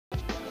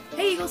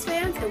Hey Eagles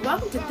fans, and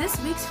welcome to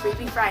this week's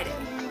Freebie Friday.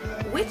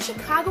 Which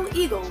Chicago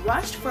Eagle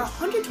rushed for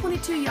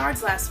 122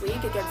 yards last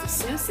week against the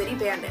Sioux City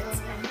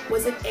Bandits?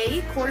 Was it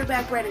A,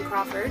 quarterback Brandon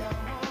Crawford,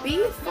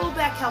 B,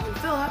 fullback Calvin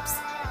Phillips,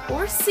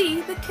 or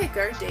C, the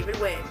kicker David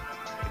Wade?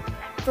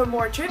 For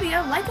more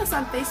trivia, like us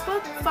on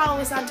Facebook, follow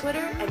us on Twitter,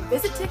 and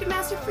visit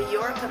Ticketmaster for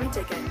your upcoming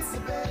tickets.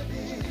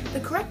 The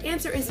correct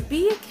answer is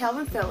B,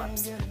 Calvin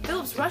Phillips.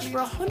 Phillips rushed for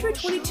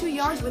 122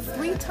 yards with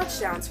 3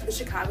 touchdowns for the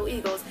Chicago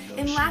Eagles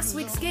in last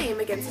week's game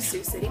against the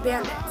Sioux City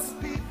Bandits.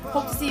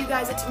 Hope to see you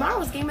guys at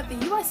tomorrow's game at the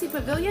UIC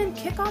Pavilion.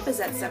 Kickoff is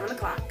at 7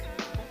 o'clock.